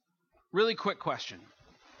Really quick question.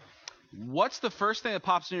 What's the first thing that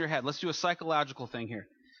pops into your head? Let's do a psychological thing here.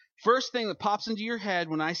 First thing that pops into your head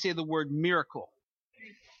when I say the word miracle.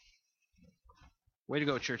 Way to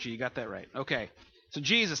go, Churchy. You got that right. Okay. So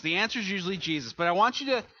Jesus, the answer is usually Jesus. But I want you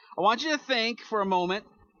to think for a moment.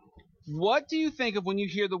 What do you think of when you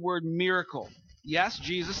hear the word miracle? Yes,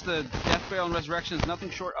 Jesus, the death, burial, and resurrection is nothing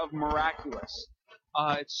short of miraculous.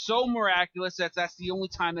 It's so miraculous that that's the only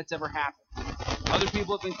time that's ever happened. Other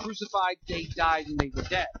people have been crucified, they died, and they were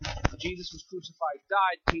dead. Jesus was crucified,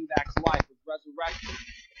 died, came back to life, was resurrected,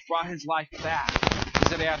 brought his life back. He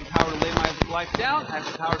said, I have the power to lay my life down, I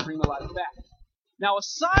have the power to bring my life back. Now,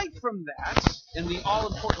 aside from that, and the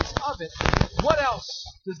all-importance of it, what else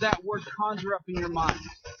does that word conjure up in your mind?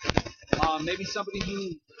 Maybe somebody who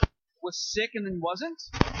was sick and then wasn't.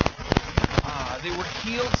 They were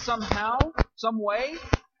healed somehow, some way.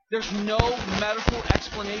 There's no medical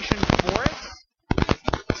explanation for it.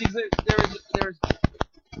 See, there's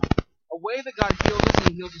a way that God heals us, and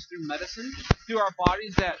He heals us through medicine, through our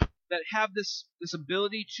bodies that have this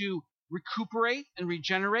ability to recuperate and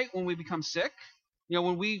regenerate when we become sick. You know,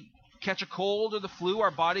 when we catch a cold or the flu,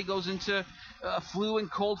 our body goes into flu and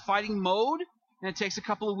cold fighting mode, and it takes a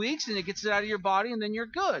couple of weeks, and it gets it out of your body, and then you're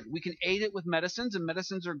good. We can aid it with medicines, and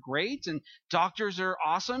medicines are great, and doctors are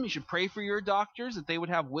awesome. You should pray for your doctors that they would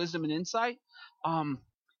have wisdom and insight.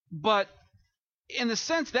 But in the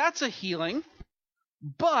sense, that's a healing,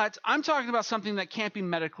 but I'm talking about something that can't be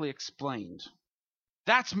medically explained.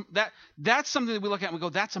 That's something that we look at and we go,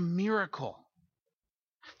 that's a miracle.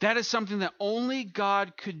 That is something that only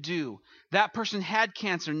God could do. That person had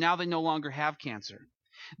cancer, now they no longer have cancer.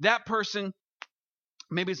 That person,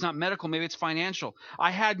 maybe it's not medical, maybe it's financial.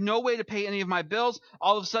 I had no way to pay any of my bills.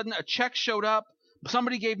 All of a sudden, a check showed up.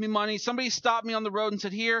 Somebody gave me money. Somebody stopped me on the road and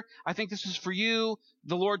said, here, I think this is for you.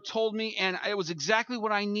 The Lord told me, and it was exactly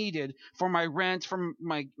what I needed for my rent, for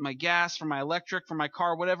my gas, for my electric, for my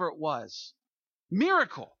car, whatever it was.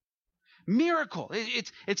 Miracle. Miracle.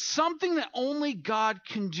 It's something that only God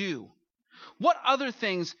can do. What other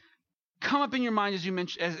things come up in your mind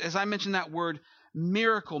as I mentioned that word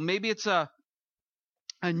miracle? Maybe it's a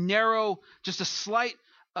narrow, just a slight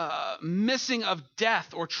missing of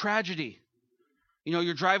death or tragedy. You know,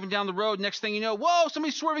 you're driving down the road, next thing you know, whoa,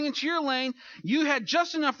 somebody's swerving into your lane. You had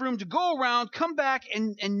just enough room to go around, come back,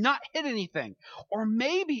 and not hit anything. Or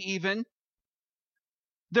maybe even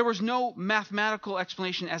there was no mathematical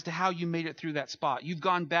explanation as to how you made it through that spot. You've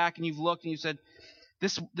gone back and you've looked and you said,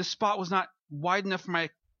 this spot was not wide enough for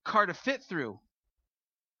my car to fit through.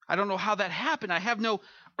 I don't know how that happened. I have no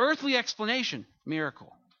earthly explanation.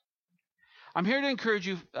 Miracle. I'm here to encourage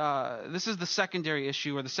you, this is the secondary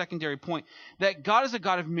issue or the secondary point, that God is a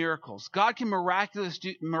God of miracles. God can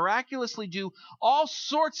miraculously do all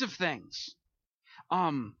sorts of things.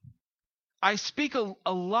 I speak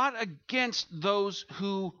a lot against those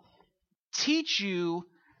who teach you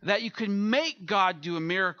that you can make God do a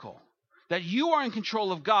miracle, that you are in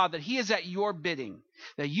control of God, that He is at your bidding,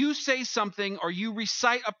 that you say something or you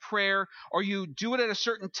recite a prayer or you do it at a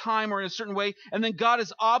certain time or in a certain way, and then God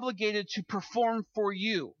is obligated to perform for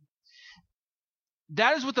you.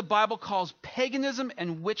 That is what the Bible calls paganism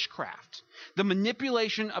and witchcraft, the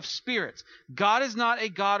manipulation of spirits. God is not a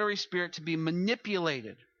God or a spirit to be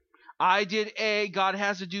manipulated. I did A, God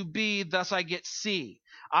has to do B, thus I get C.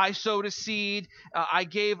 I sowed a seed, I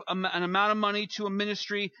gave an amount of money to a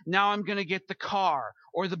ministry, now I'm going to get the car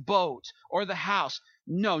or the boat or the house.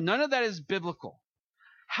 No, none of that is biblical.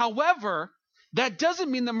 However, that doesn't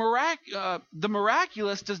mean the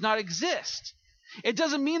miraculous does not exist. It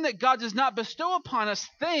doesn't mean that God does not bestow upon us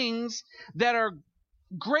things that are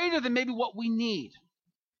greater than maybe what we need.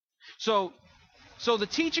 So the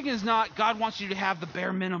teaching is not God wants you to have the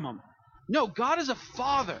bare minimum. No, God is a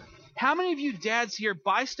father. How many of you dads here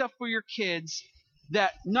buy stuff for your kids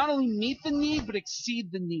that not only meet the need but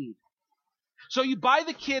exceed the need? So you buy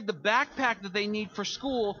the kid the backpack that they need for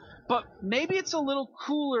school, but maybe it's a little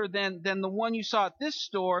cooler than the one you saw at this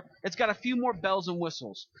store. It's got a few more bells and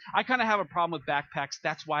whistles. I kind of have a problem with backpacks.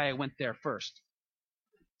 That's why I went there first.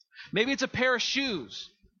 Maybe it's a pair of shoes.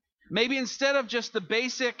 Maybe instead of just the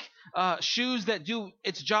basic shoes that do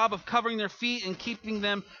its job of covering their feet and keeping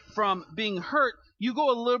them from being hurt, you go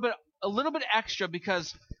a little bit extra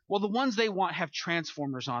because, well, the ones they want have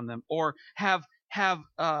Transformers on them or have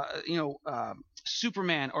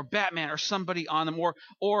Superman or Batman or somebody on them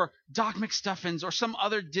or Doc McStuffins or some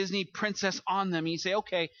other Disney princess on them. And you say,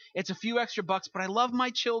 okay, it's a few extra bucks, but I love my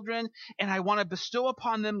children and I want to bestow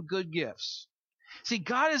upon them good gifts. See,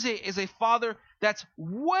 God is a father that's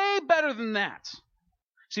way better than that.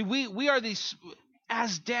 See, we are these,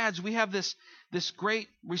 as dads, we have this this great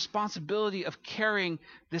responsibility of carrying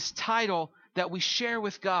this title that we share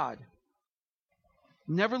with God.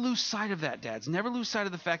 Never lose sight of that, dads. Never lose sight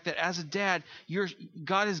of the fact that as a dad,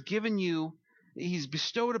 God has given you, He's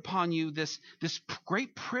bestowed upon you this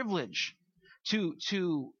great privilege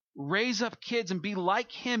to raise up kids and be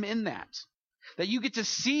like Him in that you get to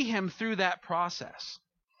see Him through that process.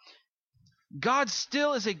 God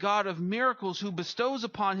still is a God of miracles who bestows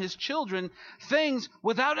upon His children things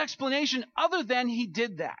without explanation other than He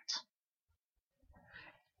did that.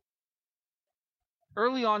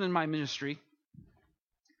 Early on in my ministry,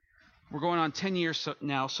 we're going on 10 years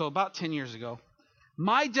now, so about 10 years ago,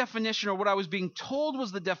 my definition, or what I was being told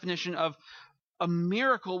was the definition of a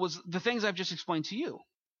miracle, was the things I've just explained to you.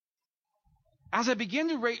 As I began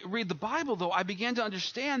to read the Bible, though, I began to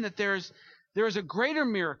understand that there is a greater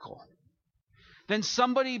miracle than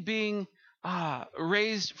somebody being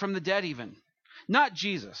raised from the dead even. Not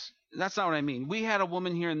Jesus. That's not what I mean. We had a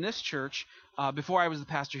woman here in this church before I was the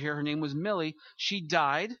pastor here. Her name was Millie. She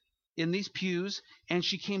died in these pews, and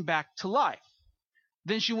she came back to life.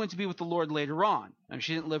 Then she went to be with the Lord later on. I mean,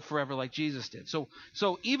 she didn't live forever like Jesus did. So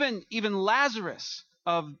even Lazarus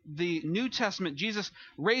of the New Testament, Jesus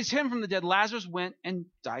raised him from the dead. Lazarus went and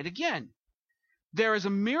died again. There is a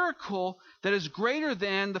miracle that is greater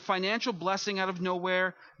than the financial blessing out of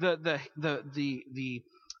nowhere, the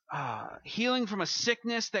healing from a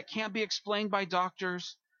sickness that can't be explained by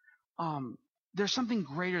doctors. There's something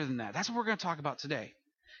greater than that. That's what we're going to talk about today.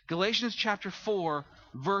 Galatians chapter 4,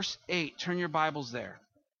 verse 8. Turn your Bibles there.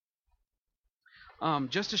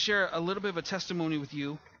 Just to share a little bit of a testimony with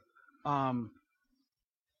you,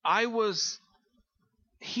 I was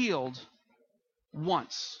healed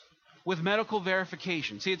once with medical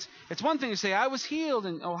verification. See, it's one thing to say, I was healed,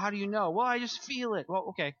 and how do you know? Well, I just feel it. Well,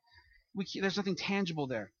 okay. There's nothing tangible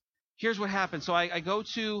there. Here's what happened. So I go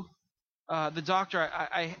to the doctor.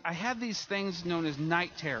 I have these things known as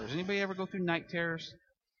night terrors. Anybody ever go through night terrors?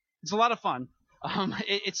 It's a lot of fun.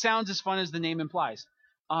 It sounds as fun as the name implies.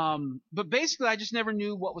 But basically, I just never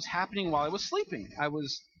knew what was happening while I was sleeping.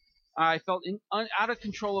 I felt out of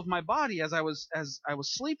control of my body as I was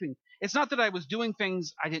sleeping. It's not that I was doing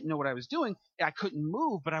things I didn't know what I was doing. I couldn't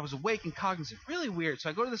move, but I was awake and cognizant. Really weird. So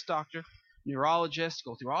I go to this doctor, neurologist,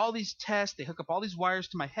 go through all these tests. They hook up all these wires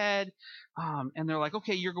to my head, and they're like,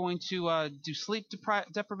 okay, you're going to do sleep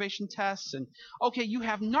deprivation tests, and okay, you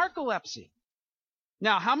have narcolepsy.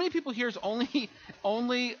 Now, how many people here's only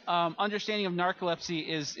understanding of narcolepsy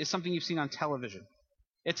is something you've seen on television?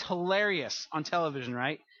 It's hilarious on television,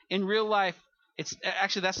 right? In real life, it's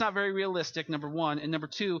actually, that's not very realistic, number one, and number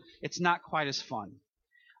two, it's not quite as fun.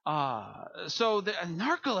 So the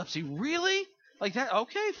narcolepsy, really? Like that?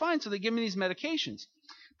 Okay, fine. So they give me these medications.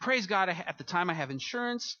 Praise God, at the time I have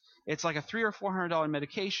insurance. It's like a $300 or $400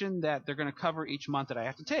 medication that they're going to cover each month that I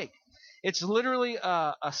have to take. It's literally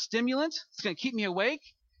a stimulant. It's going to keep me awake.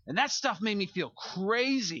 And that stuff made me feel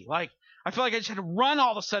crazy. Like, I feel like I just had to run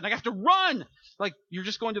all of a sudden. I have to run. Like, you're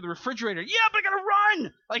just going to the refrigerator. Yeah, but I got to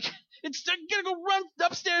run. Like, it's going to go run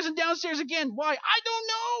upstairs and downstairs again. Why? I don't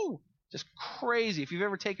know. Just crazy. If you've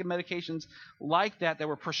ever taken medications like that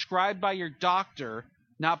were prescribed by your doctor,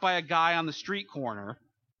 not by a guy on the street corner,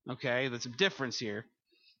 okay, that's a difference here.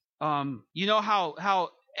 You know how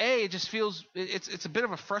it just feels, it's a bit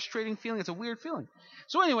of a frustrating feeling. It's a weird feeling.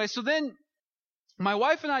 So anyway, so then my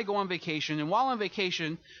wife and I go on vacation, and while on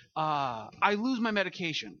vacation, I lose my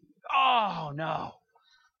medication. Oh, no.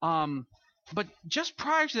 But just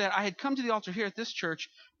prior to that, I had come to the altar here at this church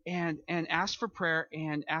and asked for prayer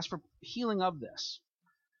and asked for healing of this.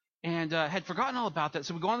 And had forgotten all about that.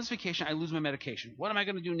 So we go on this vacation. I lose my medication. What am I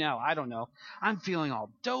going to do now? I don't know. I'm feeling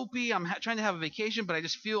all dopey. I'm trying to have a vacation, but I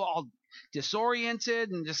just feel all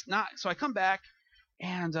disoriented and just not. So I come back,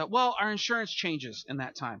 and our insurance changes in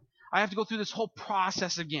that time. I have to go through this whole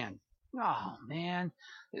process again. Oh, man.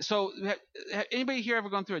 So anybody here ever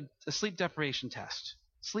gone through a sleep deprivation test?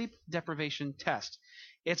 Sleep deprivation test.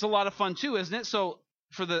 It's a lot of fun too, isn't it? So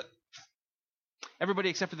for everybody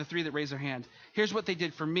except for the three that raised their hand, here's what they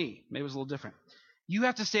did for me. Maybe it was a little different. You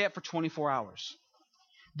have to stay up for 24 hours.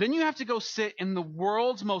 Then you have to go sit in the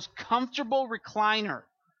world's most comfortable recliner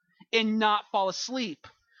and not fall asleep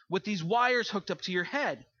with these wires hooked up to your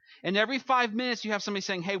head. And every 5 minutes you have somebody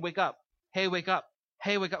saying, hey, wake up. Hey, wake up.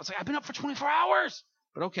 Hey, wake up. It's like, I've been up for 24 hours.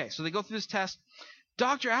 But okay, so they go through this test.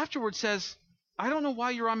 Doctor afterwards says, I don't know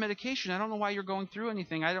why you're on medication. I don't know why you're going through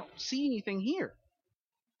anything. I don't see anything here.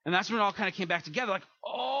 And that's when it all kind of came back together. Like,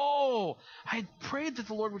 oh, I had prayed that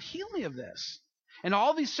the Lord would heal me of this. And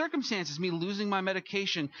all these circumstances, me losing my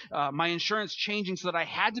medication, my insurance changing so that I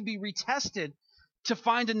had to be retested, to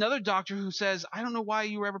find another doctor who says, I don't know why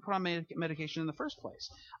you were ever put on medication in the first place.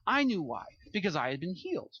 I knew why, because I had been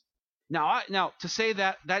healed. Now, to say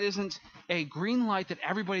that isn't a green light that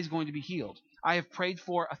everybody's going to be healed. I have prayed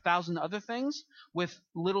for 1,000 other things with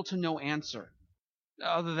little to no answer,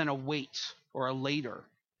 other than a wait or a later.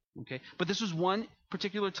 Okay, but this was one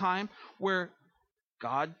particular time where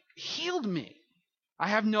God healed me. I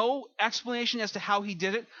have no explanation as to how he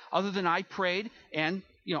did it, other than I prayed, and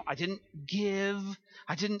I didn't give,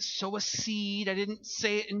 I didn't sow a seed, I didn't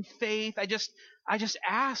say it in faith. I just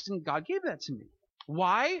asked, and God gave that to me.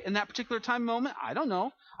 Why in that particular time moment? I don't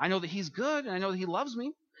know. I know that he's good, and I know that he loves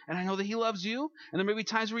me, and I know that he loves you, and there may be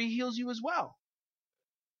times where he heals you as well.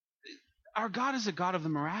 Our God is a God of the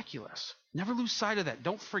miraculous. Never lose sight of that.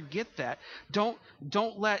 Don't forget that. Don't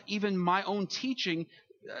let even my own teaching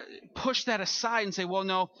push that aside and say, well,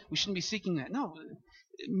 no, we shouldn't be seeking that. No,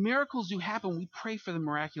 miracles do happen. We pray for the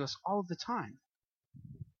miraculous all of the time.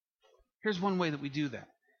 Here's one way that we do that.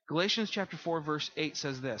 Galatians chapter 4, verse 8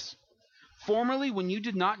 says this: Formerly, when you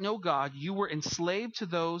did not know God, you were enslaved to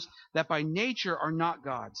those that by nature are not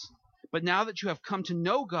God's. But now that you have come to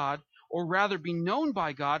know God, or rather be known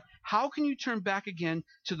by God, how can you turn back again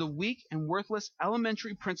to the weak and worthless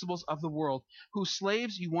elementary principles of the world, whose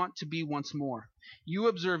slaves you want to be once more? You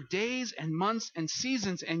observe days and months and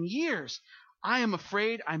seasons and years. I am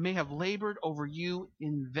afraid I may have labored over you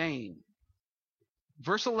in vain.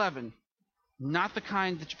 Verse 11, not the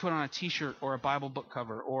kind that you put on a t-shirt or a Bible book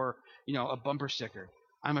cover or, a bumper sticker.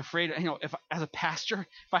 I'm afraid, if as a pastor,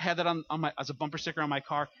 if I had that on my as a bumper sticker on my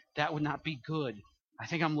car, that would not be good. I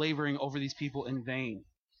think I'm laboring over these people in vain.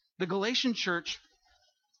 The Galatian church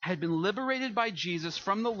had been liberated by Jesus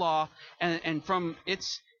from the law and from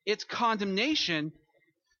its condemnation,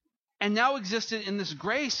 and now existed in this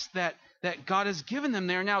grace that God has given them.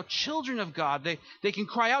 They are now children of God. They can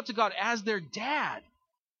cry out to God as their dad.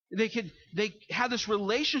 They had this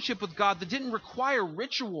relationship with God that didn't require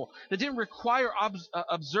ritual, that didn't require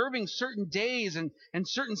observing certain days and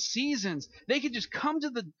certain seasons. They could just come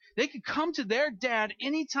to their dad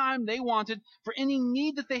anytime they wanted for any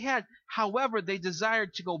need that they had. However, they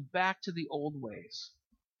desired to go back to the old ways.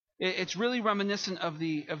 It's really reminiscent of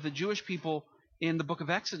the Jewish people in the book of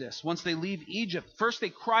Exodus. Once they leave Egypt, first they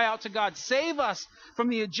cry out to God, save us from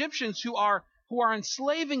the Egyptians who are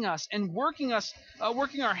enslaving us and working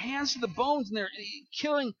our hands to the bones, and they're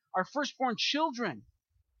killing our firstborn children.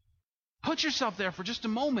 Put yourself there for just a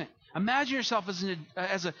moment. Imagine yourself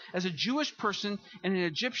as a Jewish person in an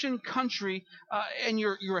Egyptian country, and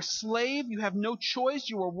you're a slave. You have no choice.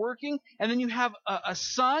 You are working, and then you have a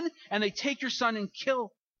son, and they take your son and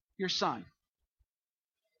kill your son.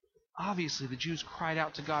 Obviously, the Jews cried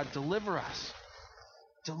out to God, deliver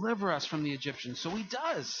us from the Egyptians. So he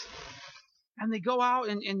does. And they go out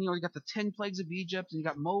and you got the 10 plagues of Egypt, and you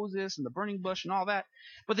got Moses and the burning bush and all that.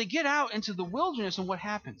 But they get out into the wilderness, and what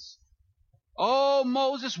happens? Oh,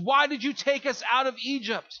 Moses, why did you take us out of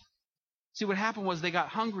Egypt? See, what happened was they got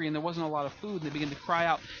hungry and there wasn't a lot of food, and they began to cry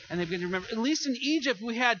out, and they began to remember, at least in Egypt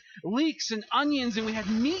we had leeks and onions and we had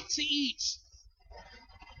meat to eat.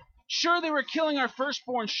 Sure, they were killing our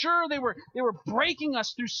firstborn. Sure, they were breaking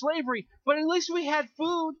us through slavery, but at least we had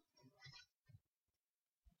food.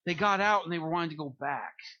 They got out and they were wanting to go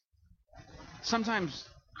back. Sometimes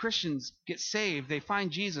Christians get saved, they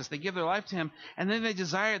find Jesus, they give their life to him, and then they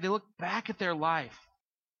look back at their life,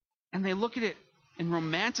 and they look at it and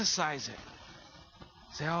romanticize it.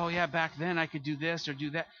 Say, oh yeah, back then I could do this or do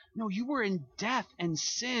that. No, you were in death and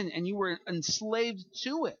sin, and you were enslaved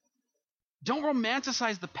to it. Don't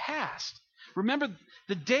romanticize the past. Remember,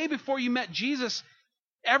 the day before you met Jesus,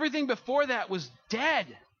 everything before that was dead.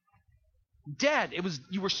 Dead.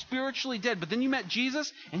 You were spiritually dead, but then you met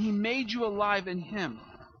Jesus, and he made you alive in him.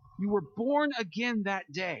 You were born again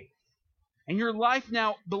that day, and your life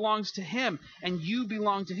now belongs to him, and you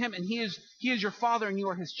belong to him, and he is your father, and you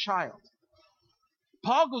are his child.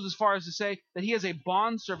 Paul goes as far as to say that he is a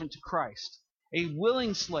bondservant to Christ, a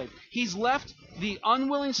willing slave. He's left the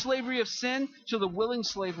unwilling slavery of sin to the willing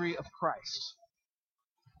slavery of Christ.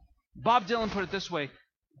 Bob Dylan put it this way: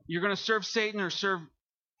 you're going to serve Satan or serve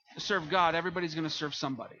God. Everybody's going to serve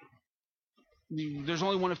somebody. There's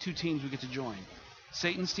only one of two teams we get to join: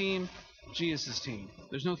 Satan's team, Jesus' team.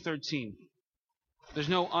 There's no third team. There's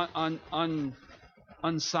no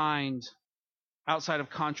unsigned, outside of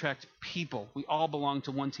contract people. We all belong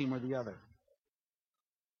to one team or the other.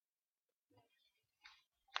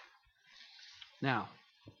 Now,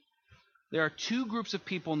 there are two groups of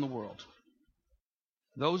people in the world: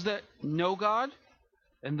 those that know God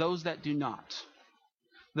and those that do not.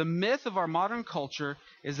 The myth of our modern culture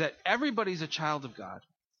is that everybody's a child of God,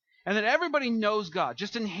 and that everybody knows God,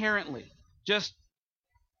 just inherently. Just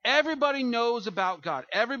everybody knows about God.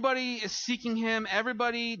 Everybody is seeking Him.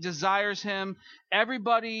 Everybody desires Him.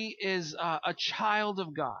 Everybody is a child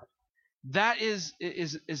of God. That is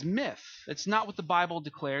myth. It's not what the Bible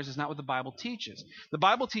declares. It's not what the Bible teaches. The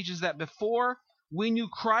Bible teaches that before we knew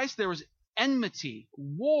Christ, there was enmity,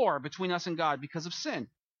 war between us and God because of sin.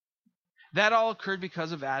 That all occurred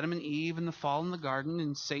because of Adam and Eve and the fall in the garden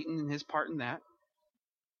and Satan and his part in that.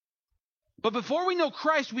 But before we know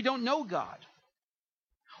Christ, we don't know God.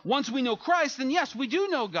 Once we know Christ, then yes, we do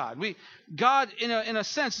know God. God, in a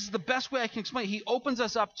sense, this is the best way I can explain it. He opens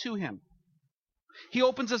us up to Him. He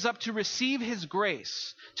opens us up to receive His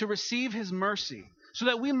grace, to receive His mercy, so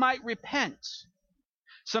that we might repent.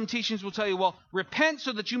 Some teachings will tell you, well, repent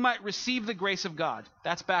so that you might receive the grace of God.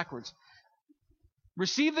 That's backwards.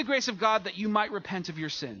 Receive the grace of God that you might repent of your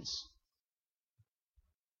sins.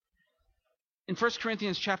 In 1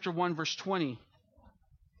 Corinthians chapter 1, verse 20,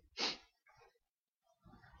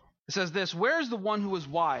 it says this, "Where is the one who is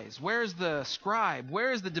wise? Where is the scribe?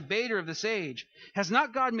 Where is the debater of this age? Has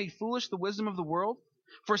not God made foolish the wisdom of the world?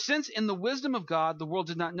 For since in the wisdom of God the world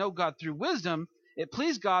did not know God through wisdom, it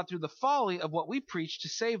pleased God through the folly of what we preach to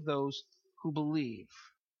save those who believe."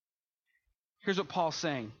 Here's what Paul's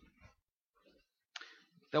saying.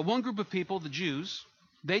 That one group of people, the Jews,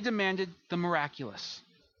 they demanded the miraculous.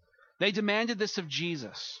 They demanded this of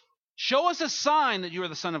Jesus. Show us a sign that you are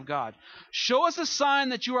the Son of God. Show us a sign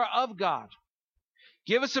that you are of God.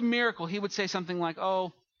 Give us a miracle. He would say something like,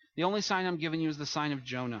 oh, the only sign I'm giving you is the sign of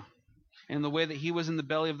Jonah. And the way that he was in the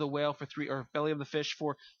belly of the whale belly of the fish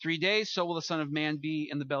for 3 days, so will the Son of Man be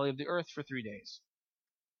in the belly of the earth for 3 days.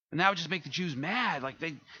 And that would just make the Jews mad. Like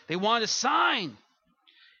they wanted a sign.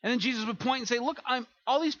 And then Jesus would point and say, look,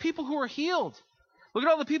 all these people who are healed. Look at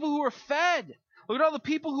all the people who are fed. Look at all the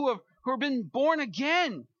people who have been born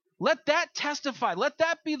again. Let that testify. Let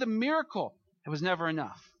that be the miracle. It was never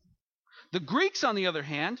enough. The Greeks, on the other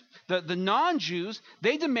hand, the non-Jews,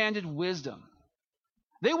 they demanded wisdom.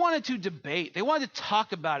 They wanted to debate. They wanted to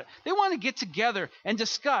talk about it. They wanted to get together and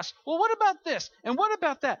discuss, well, what about this? And what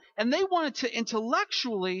about that? And they wanted to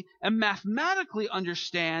intellectually and mathematically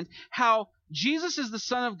understand how Jesus is the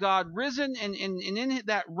Son of God, risen, and in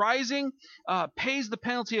that rising pays the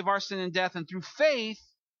penalty of our sin and death. And through faith,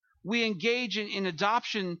 we engage in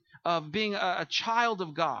adoption of being a child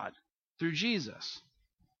of God through Jesus.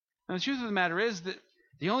 And the truth of the matter is that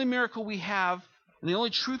the only miracle we have and the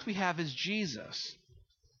only truth we have is Jesus.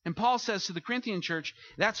 And Paul says to the Corinthian church,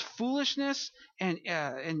 that's foolishness, and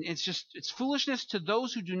it's foolishness to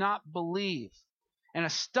those who do not believe, and a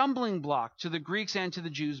stumbling block to the Greeks and to the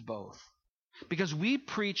Jews both. Because we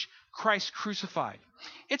preach Christ crucified.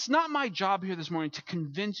 It's not my job here this morning to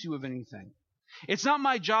convince you of anything. It's not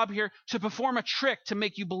my job here to perform a trick to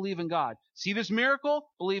make you believe in God. See this miracle?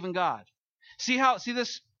 Believe in God. See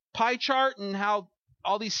this pie chart and how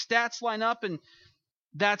all these stats line up and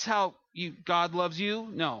that's how God loves you?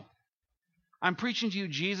 No. I'm preaching to you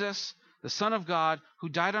Jesus, the Son of God, who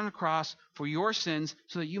died on a cross for your sins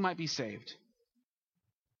so that you might be saved.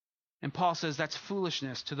 And Paul says that's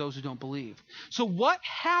foolishness to those who don't believe. So what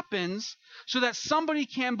happens so that somebody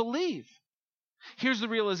can believe? Here's the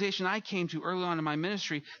realization I came to early on in my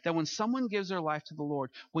ministry, that when someone gives their life to the Lord,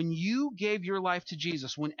 when you gave your life to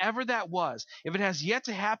Jesus, whenever that was, if it has yet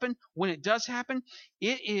to happen, when it does happen,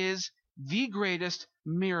 it is the greatest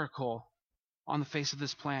miracle on the face of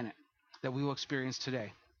this planet that we will experience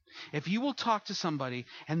today. If you will talk to somebody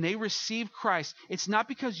and they receive Christ, it's not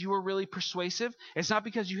because you were really persuasive. It's not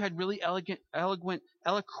because you had really eloquent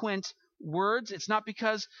words. It's not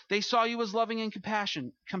because they saw you as loving and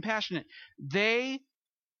compassionate. The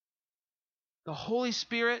Holy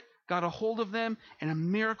Spirit got a hold of them and a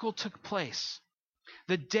miracle took place.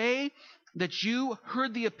 The day that you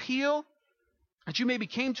heard the appeal, that you maybe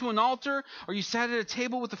came to an altar, or you sat at a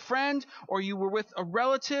table with a friend, or you were with a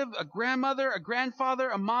relative, a grandmother, a grandfather,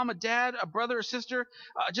 a mom, a dad, a brother, a sister,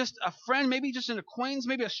 just a friend, maybe just an acquaintance,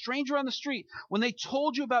 maybe a stranger on the street, when they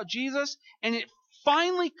told you about Jesus and it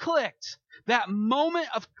finally clicked, that moment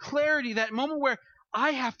of clarity, that moment where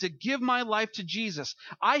I have to give my life to Jesus.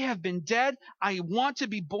 I have been dead. I want to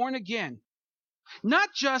be born again. Not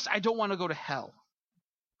just I don't want to go to hell.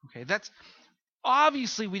 Okay, that's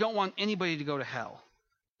obviously we don't want anybody to go to hell.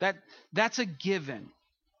 That's a given.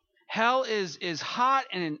 Hell is hot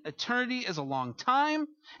and an eternity is a long time,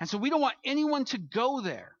 and so we don't want anyone to go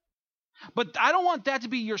there. But I don't want that to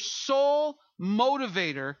be your sole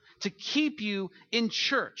motivator to keep you in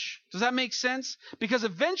church. Does that make sense? Because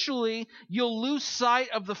eventually you'll lose sight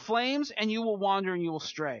of the flames and you will wander and you will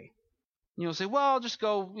stray. you'll say, well, I'll just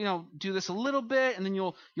go, do this a little bit, and then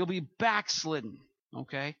you'll be backslidden,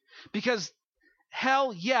 okay? Because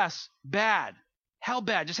hell, yes, bad. Hell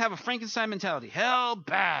bad. Just have a Frankenstein mentality. Hell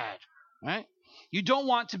bad, right? You don't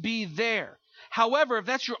want to be there. However, if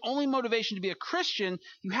that's your only motivation to be a Christian,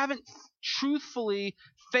 you haven't truthfully,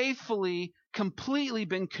 faithfully, completely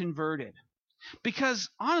been converted. Because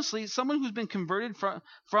honestly, someone who's been converted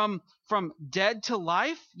from dead to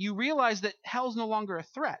life, you realize that hell's no longer a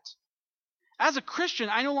threat. As a Christian,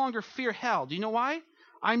 I no longer fear hell. Do you know why?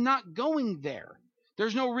 I'm not going there.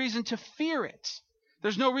 There's no reason to fear it.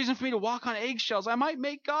 There's no reason for me to walk on eggshells. I might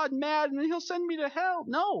make God mad and then he'll send me to hell.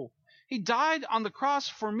 No. He died on the cross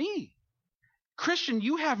for me. Christian,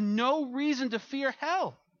 you have no reason to fear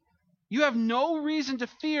hell. You have no reason to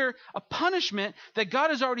fear a punishment that God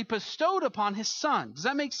has already bestowed upon his son. Does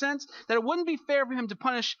that make sense? That it wouldn't be fair for him to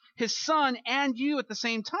punish his son and you at the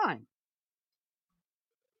same time.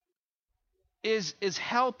 Is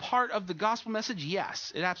hell part of the gospel message?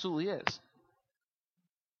 Yes, it absolutely is.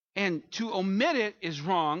 And to omit it is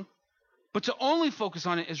wrong, but to only focus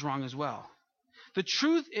on it is wrong as well. The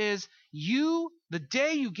truth is, the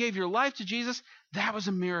day you gave your life to Jesus, that was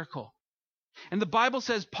a miracle. And the Bible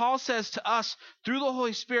says, Paul says to us through the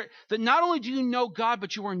Holy Spirit, that not only do you know God,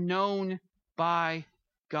 but you are known by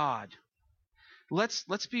God.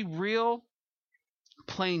 Let's be real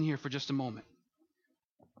plain here for just a moment.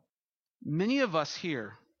 Many of us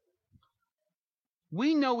here,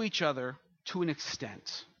 we know each other to an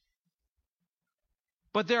extent.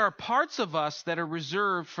 But there are parts of us that are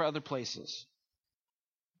reserved for other places.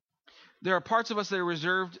 There are parts of us that are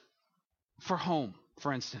reserved for home,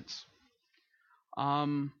 for instance.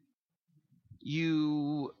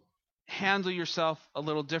 You handle yourself a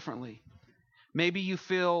little differently. Maybe you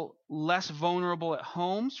feel less vulnerable at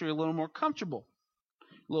home, so you're a little more comfortable,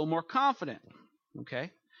 a little more confident.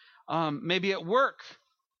 Okay? Maybe at work,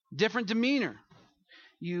 different demeanor.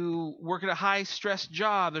 You work at a high-stress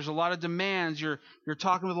job. There's a lot of demands. You're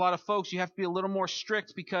talking with a lot of folks. You have to be a little more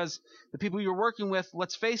strict because the people you're working with,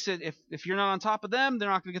 let's face it, if you're not on top of them, they're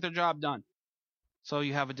not going to get their job done. So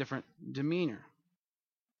you have a different demeanor.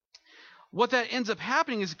 What that ends up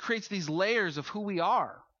happening is it creates these layers of who we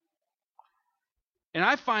are. And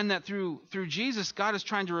I find that through Jesus, God is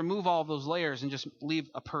trying to remove all of those layers and just leave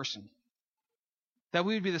a person. That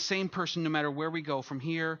we would be the same person no matter where we go, from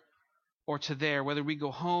here or to there, whether we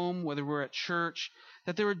go home, whether we're at church,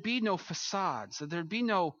 that there would be no facades, that there would be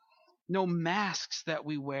no masks that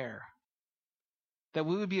we wear. That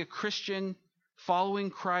we would be a Christian, following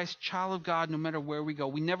Christ, child of God, no matter where we go.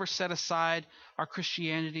 We never set aside our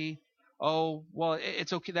Christianity. Oh, well,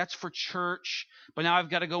 it's okay, that's for church, but now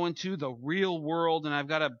I've got to go into the real world and I've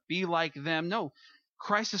got to be like them. No,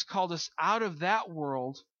 Christ has called us out of that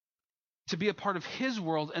world to be a part of his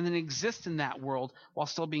world and then exist in that world while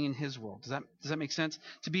still being in his world. Does that make sense?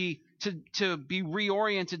 To be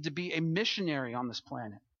reoriented to be a missionary on this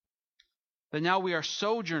planet. That now we are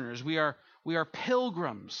sojourners, we are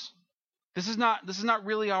pilgrims. This is not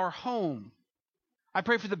really our home. I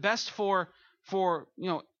pray for the best for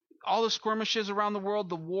all the skirmishes around the world,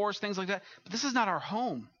 the wars, things like that. But this is not our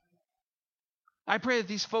home. I pray that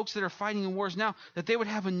these folks that are fighting in wars now, that they would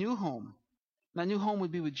have a new home. That new home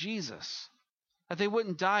would be with Jesus. That they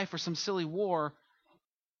wouldn't die for some silly war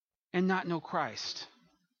and not know Christ.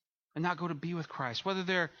 And not go to be with Christ. Whether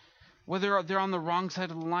they're on the wrong side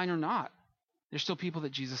of the line or not. They're still people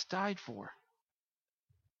that Jesus died for.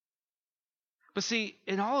 But see,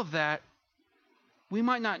 in all of that, we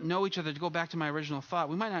might not know each other. To go back to my original thought,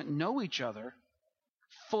 we might not know each other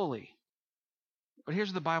fully. But here's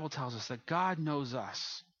what the Bible tells us, that God knows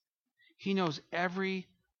us. He knows every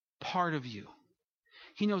part of you.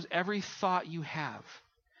 He knows every thought you have.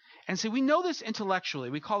 And see, we know this intellectually.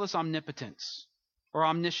 We call this omnipotence. Or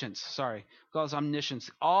omniscience, sorry. We call this omniscience.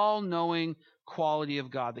 All-knowing quality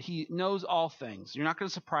of God, that he knows all things. You're not going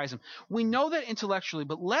to surprise him. We know that intellectually,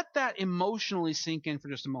 but let that emotionally sink in for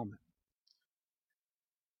just a moment.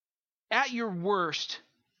 At your worst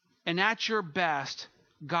and at your best,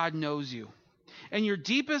 God knows you. And your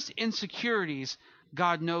deepest insecurities,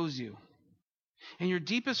 God knows you. And your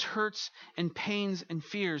deepest hurts and pains and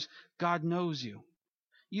fears, God knows you.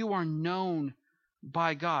 You are known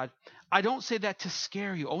by God. I don't say that to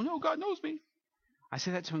scare you. Oh no, God knows me. I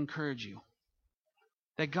say that to encourage you.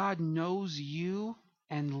 That God knows you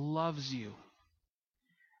and loves you.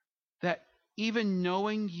 That even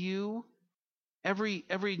knowing you, every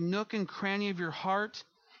nook and cranny of your heart,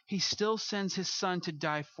 he still sends his son to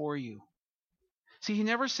die for you. See, he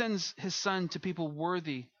never sends his son to people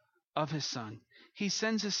worthy of his son. He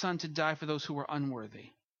sends his son to die for those who are unworthy.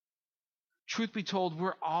 truth be told,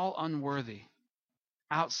 we're all unworthy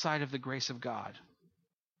outside of the grace of God.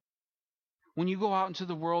 When you go out into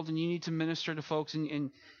the world and you need to minister to folks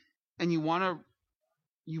and you want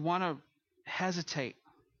to hesitate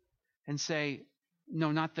and say,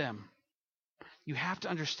 no, not them. You have to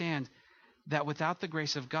understand that without the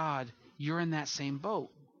grace of God, you're in that same boat.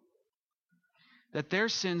 That their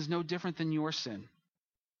sin's no different than your sin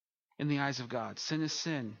in the eyes of God. Sin is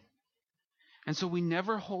sin. And so we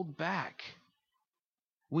never hold back.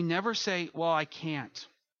 We never say, well, I can't.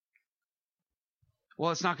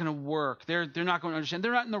 Well, it's not going to work. They're not going to understand.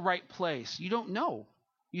 They're not in the right place. You don't know.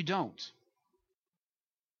 You don't.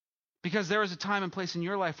 Because there was a time and place in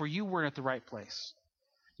your life where you weren't at the right place.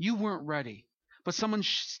 You weren't ready. But someone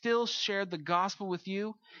still shared the gospel with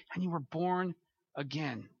you, and you were born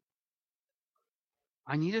again.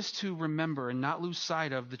 I need us to remember and not lose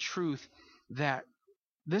sight of the truth that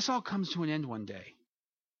this all comes to an end one day.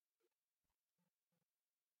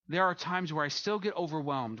 There are times where I still get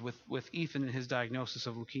overwhelmed with Ethan and his diagnosis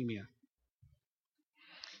of leukemia.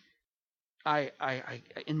 I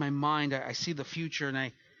in my mind, I see the future, and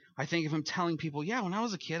I think of him telling people, yeah, when I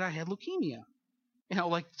was a kid, I had leukemia. You know,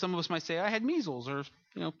 like some of us might say, I had measles or,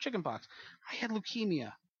 chickenpox. I had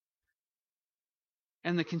leukemia.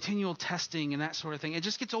 And the continual testing and that sort of thing, it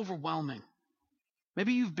just gets overwhelming.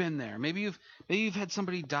 Maybe you've been there. Maybe you've had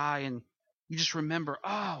somebody die and you just remember,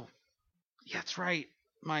 oh, yeah, that's right.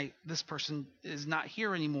 This person is not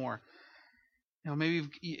here anymore. Maybe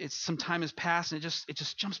it's some time has passed and it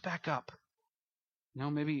just jumps back up.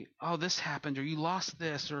 Maybe, oh, this happened, or you lost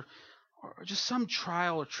this, or just some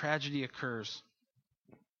trial or tragedy occurs.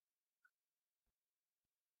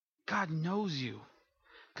 God knows you.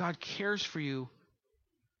 God cares for you.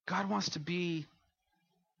 God wants to be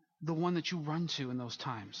the one that you run to in those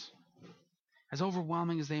times, as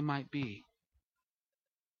overwhelming as they might be.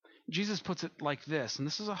 Jesus puts it like this, and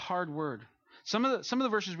this is a hard word. Some of the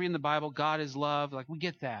verses read in the Bible, God is love, like we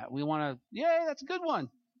get that. We want to, yay, that's a good one.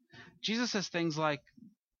 Jesus says things like,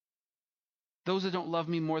 those that don't love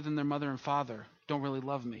me more than their mother and father don't really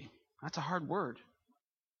love me. That's a hard word.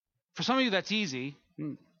 For some of you, that's easy.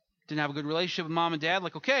 Didn't have a good relationship with mom and dad,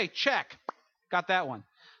 like, okay, check. Got that one.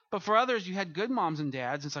 But for others, you had good moms and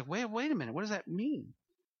dads. It's like, wait a minute. What does that mean?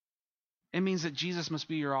 It means that Jesus must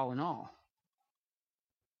be your all in all.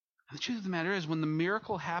 And the truth of the matter is, when the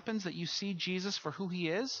miracle happens that you see Jesus for who he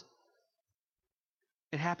is,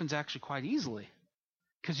 it happens actually quite easily.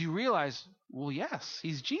 Because you realize, well, yes,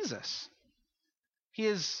 he's Jesus. He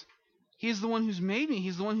is the one who's made me.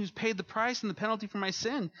 He's the one who's paid the price and the penalty for my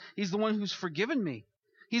sin. He's the one who's forgiven me.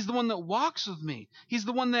 He's the one that walks with me. He's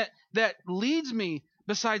the one that leads me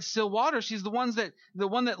beside still waters. He's the one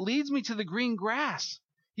that leads me to the green grass.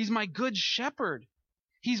 He's my good shepherd.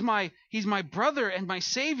 He's my brother and my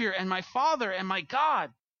Savior and my Father and my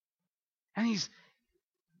God. And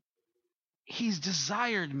he's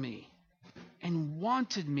desired me and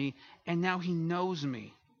wanted me, and now he knows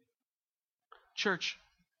me. Church,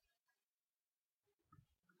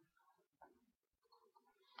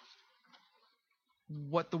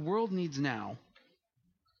 what the world needs now,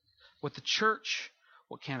 what the church,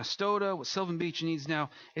 what Canastota, what Sylvan Beach needs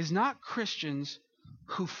now, is not Christians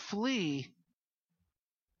who flee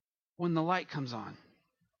when the light comes on.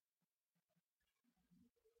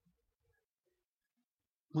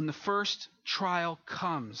 When the first trial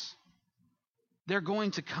comes, they're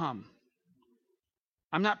going to come.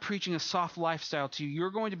 I'm not preaching a soft lifestyle to you.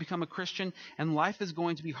 You're going to become a Christian, and life is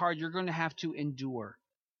going to be hard. You're going to have to endure.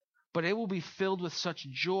 But it will be filled with such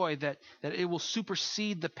joy that it will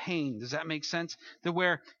supersede the pain. Does that make sense? That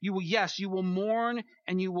where you will mourn,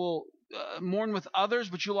 and you will mourn with others,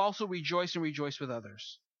 but you'll also rejoice with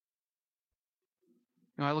others.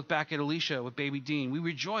 I look back at Alicia with baby Dean. We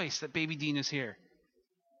rejoice that baby Dean is here.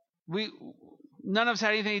 None of us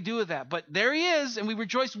had anything to do with that, but there he is, and we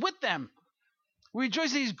rejoice with them. We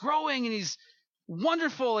rejoice that he's growing, and he's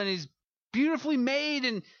wonderful, and he's beautifully made,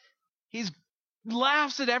 and he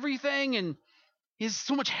laughs at everything, and he has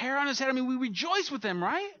so much hair on his head. I mean, we rejoice with him,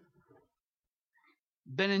 right?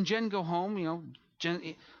 Ben and Jen go home.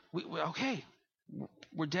 Jen,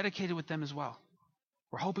 we're dedicated with them as well.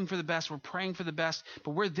 We're hoping for the best. We're praying for the best,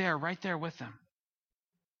 but we're there, right there with them.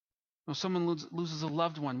 When someone loses a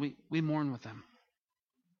loved one, we mourn with them.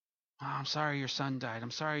 Oh, I'm sorry your son died. I'm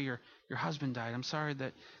sorry your husband died. I'm sorry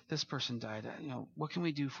that this person died. What can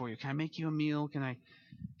we do for you? Can I make you a meal? Can I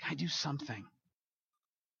do something?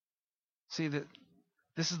 See, that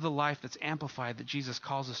this is the life that's amplified that Jesus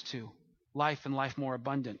calls us to. Life and life more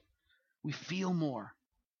abundant. We feel more.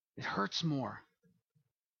 It hurts more.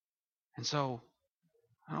 And so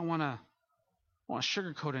I don't want want to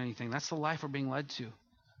sugarcoat anything. That's the life we're being led to.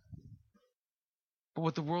 But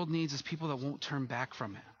what the world needs is people that won't turn back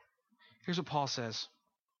from it. Here's what Paul says.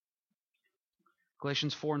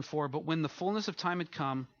 Galatians 4:4. But when the fullness of time had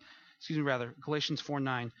come, Galatians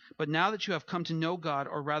 4:9. But now that you have come to know God,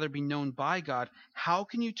 or rather be known by God, how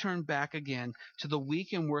can you turn back again to the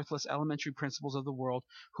weak and worthless elementary principles of the world,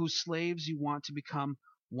 whose slaves you want to become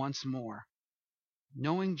once more?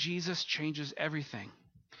 Knowing Jesus changes everything.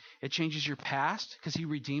 It changes your past because he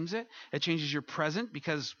redeems it. It changes your present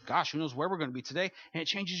because, gosh, who knows where we're going to be today. And it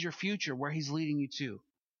changes your future, where he's leading you to.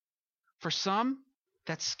 For some,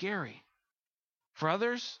 that's scary. For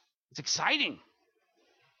others, it's exciting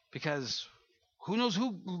because who knows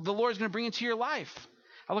who the Lord is going to bring into your life.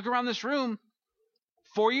 I look around this room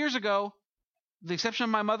 4 years ago, with the exception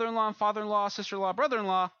of my mother-in-law and father-in-law, sister-in-law,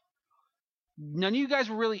 brother-in-law, none of you guys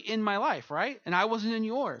were really in my life, right? And I wasn't in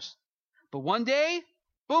yours. But one day,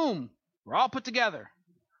 boom, we're all put together.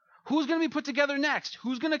 Who's going to be put together next?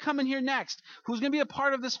 Who's going to come in here next? Who's going to be a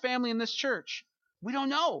part of this family in this church? We don't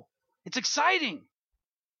know. It's exciting.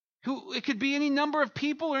 It could be any number of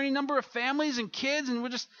people or any number of families and kids, and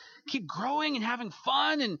we'll just keep growing and having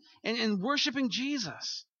fun and worshiping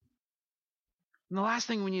Jesus. And the last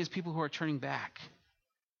thing we need is people who are turning back.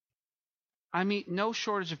 I meet no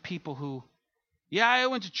shortage of people who, yeah, I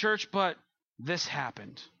went to church, but this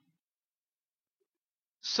happened.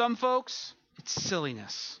 Some folks, it's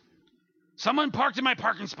silliness. Someone parked in my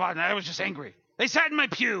parking spot and I was just angry. They sat in my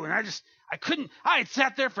pew and I had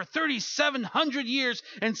sat there for 3,700 years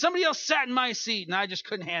and somebody else sat in my seat and I just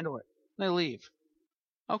couldn't handle it. And they leave.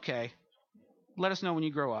 Okay. Let us know when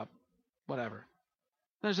you grow up. Whatever.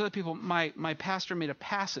 There's other people, my pastor made a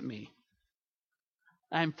pass at me.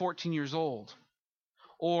 I'm 14 years old.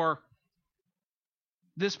 Or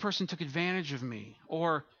this person took advantage of me.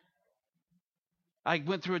 Or I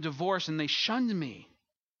went through a divorce and they shunned me.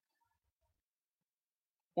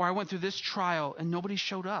 Or I went through this trial and nobody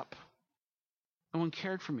showed up. No one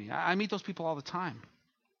cared for me. I meet those people all the time.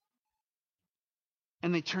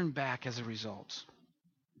 And they turn back as a result.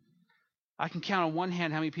 I can count on one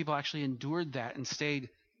hand how many people actually endured that and stayed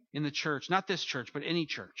in the church. Not this church, but any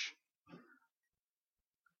church.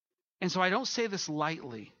 And so I don't say this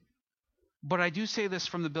lightly, but I do say this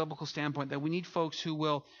from the biblical standpoint, that we need folks who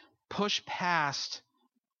will push past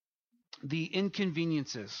the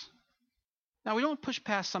inconveniences. Now, we don't push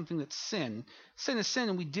past something that's sin. Sin is sin,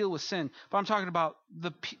 and we deal with sin. But I'm talking about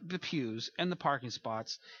the pews and the parking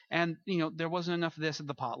spots. And, there wasn't enough of this at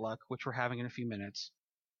the potluck, which we're having in a few minutes.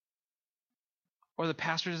 Or the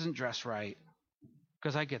pastor doesn't dress right,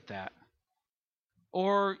 because I get that.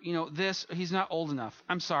 Or, he's not old enough.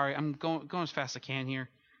 I'm sorry, I'm going as fast as I can here.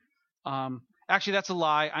 Actually, that's a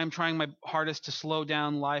lie. I'm trying my hardest to slow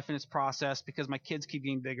down life in its process because my kids keep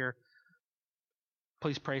getting bigger.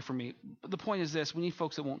 Please pray for me. But the point is this: we need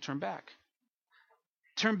folks that won't turn back.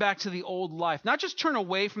 Turn back to the old life. Not just turn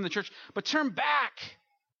away from the church, but turn back.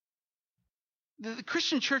 The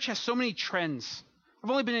Christian church has so many trends. I've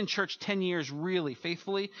only been in church 10 years, really,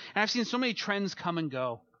 faithfully, and I've seen so many trends come and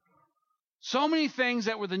go. So many things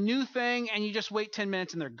that were the new thing, and you just wait 10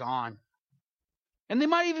 minutes and they're gone. And they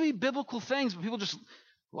might even be biblical things, but people just,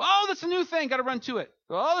 oh, that's a new thing, got to run to it.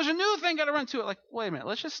 Oh, there's a new thing, got to run to it. Like, wait a minute,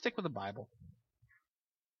 let's just stick with the Bible.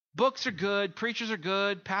 Books are good, preachers are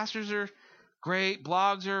good, pastors are great,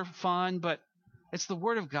 blogs are fun, but it's the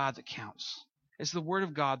Word of God that counts. It's the Word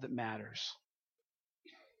of God that matters.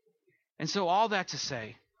 And so all that to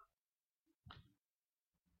say,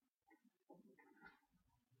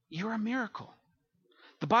 you're a miracle.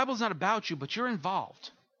 The Bible's not about you, but you're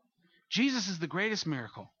involved. Jesus is the greatest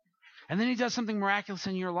miracle. And then he does something miraculous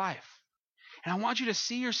in your life. And I want you to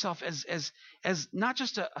see yourself as not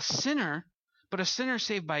just a sinner, but a sinner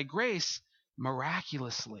saved by grace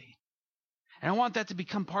miraculously. And I want that to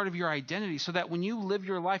become part of your identity so that when you live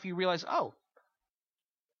your life, you realize, oh,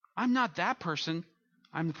 I'm not that person.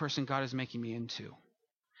 I'm the person God is making me into.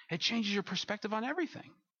 It changes your perspective on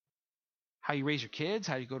everything. How you raise your kids,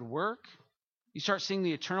 how you go to work. You start seeing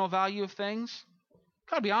the eternal value of things.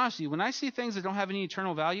 Gotta be honest with you, when I see things that don't have any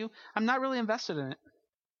eternal value, I'm not really invested in it.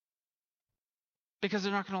 Because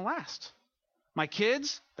they're not going to last. My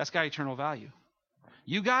kids, that's got eternal value.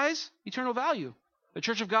 You guys, eternal value. The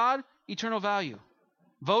Church of God, eternal value.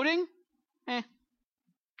 Voting? I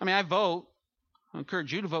mean, I vote. I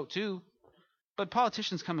encourage you to vote too. But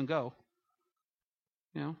politicians come and go.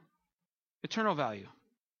 Eternal value.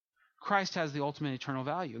 Christ has the ultimate eternal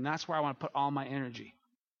value, and that's where I want to put all my energy.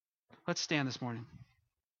 Let's stand this morning.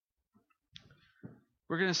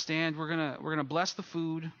 We're going to stand. We're going to bless the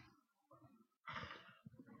food.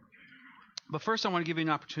 But first, I want to give you an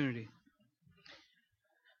opportunity.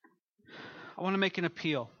 I want to make an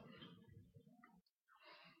appeal.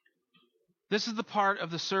 This is the part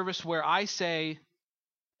of the service where I say,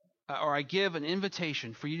 or I give an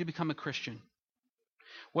invitation for you to become a Christian.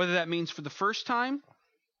 Whether that means for the first time,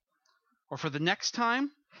 or for the next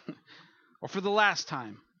time, or for the last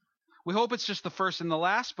time. We hope it's just the first and the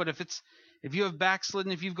last, but if you have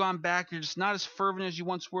backslidden, if you've gone back, you're just not as fervent as you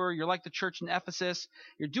once were, you're like the church in Ephesus,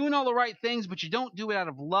 you're doing all the right things, but you don't do it out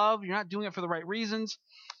of love, you're not doing it for the right reasons,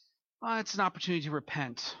 it's an opportunity to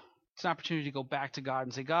repent. It's an opportunity to go back to God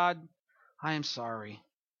and say, God, I am sorry.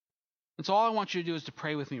 And so all I want you to do is to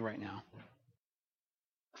pray with me right now.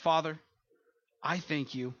 Father, I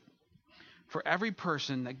thank you for every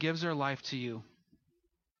person that gives their life to you.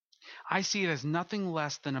 I see it as nothing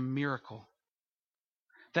less than a miracle.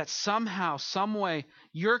 That somehow, some way,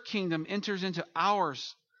 your kingdom enters into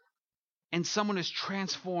ours and someone is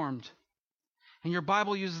transformed. And your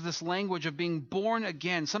Bible uses this language of being born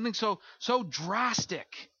again, something so drastic,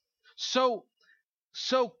 so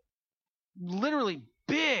literally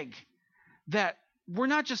big, that we're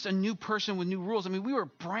not just a new person with new rules. I mean, we were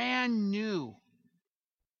brand new.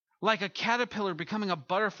 Like a caterpillar becoming a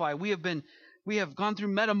butterfly, we have gone through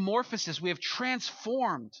metamorphosis. We have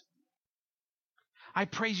transformed. I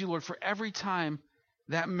praise you, Lord, for every time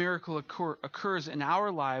that miracle occurs in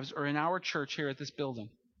our lives or in our church here at this building.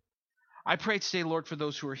 I pray today, Lord, for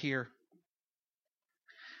those who are here.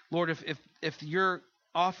 Lord, if your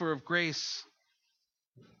offer of grace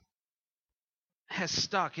has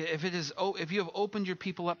stuck, if you have opened your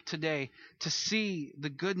people up today to see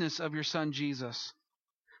the goodness of your Son Jesus,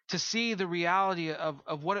 to see the reality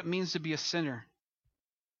of what it means to be a sinner,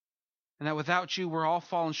 and that without you we're all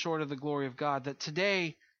fallen short of the glory of God, that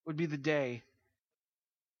today would be the day,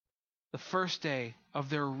 the first day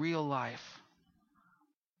of their real life.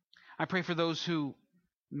 I pray for those who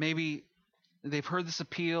maybe they've heard this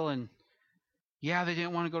appeal and they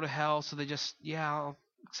didn't want to go to hell, so they just, I'll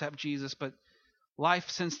accept Jesus, but life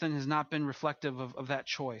since then has not been reflective of that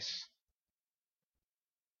choice.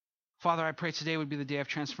 Father, I pray today would be the day of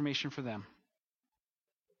transformation for them.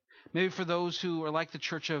 Maybe for those who are like the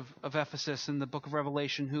church of Ephesus in the book of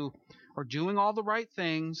Revelation, who are doing all the right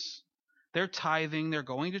things, they're tithing, they're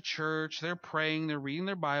going to church, they're praying, they're reading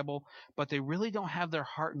their Bible, but they really don't have their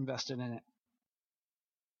heart invested in it.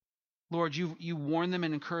 Lord, you warn them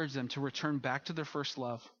and encourage them to return back to their first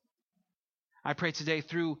love. I pray today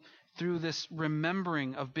through this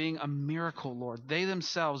remembering of being a miracle, Lord, they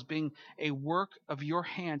themselves being a work of your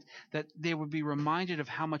hand, that they would be reminded of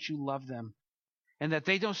how much you love them, and that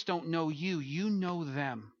they just don't know you, you know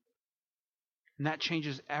them. And that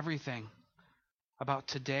changes everything about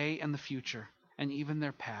today and the future, and even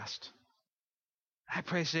their past. I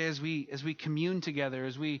pray today as we commune together,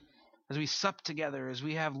 as we sup together, as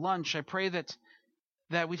we have lunch, I pray that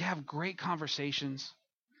we'd have great conversations,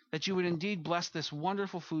 that you would indeed bless this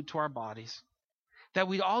wonderful food to our bodies, that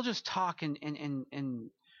we'd all just talk and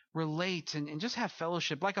relate and just have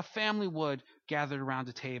fellowship like a family would gathered around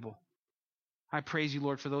a table. I praise you,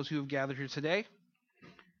 Lord, for those who have gathered here today,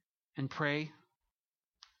 and pray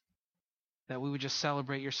that we would just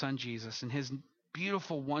celebrate your Son Jesus. In his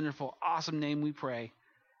beautiful, wonderful, awesome name we pray.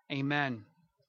 Amen.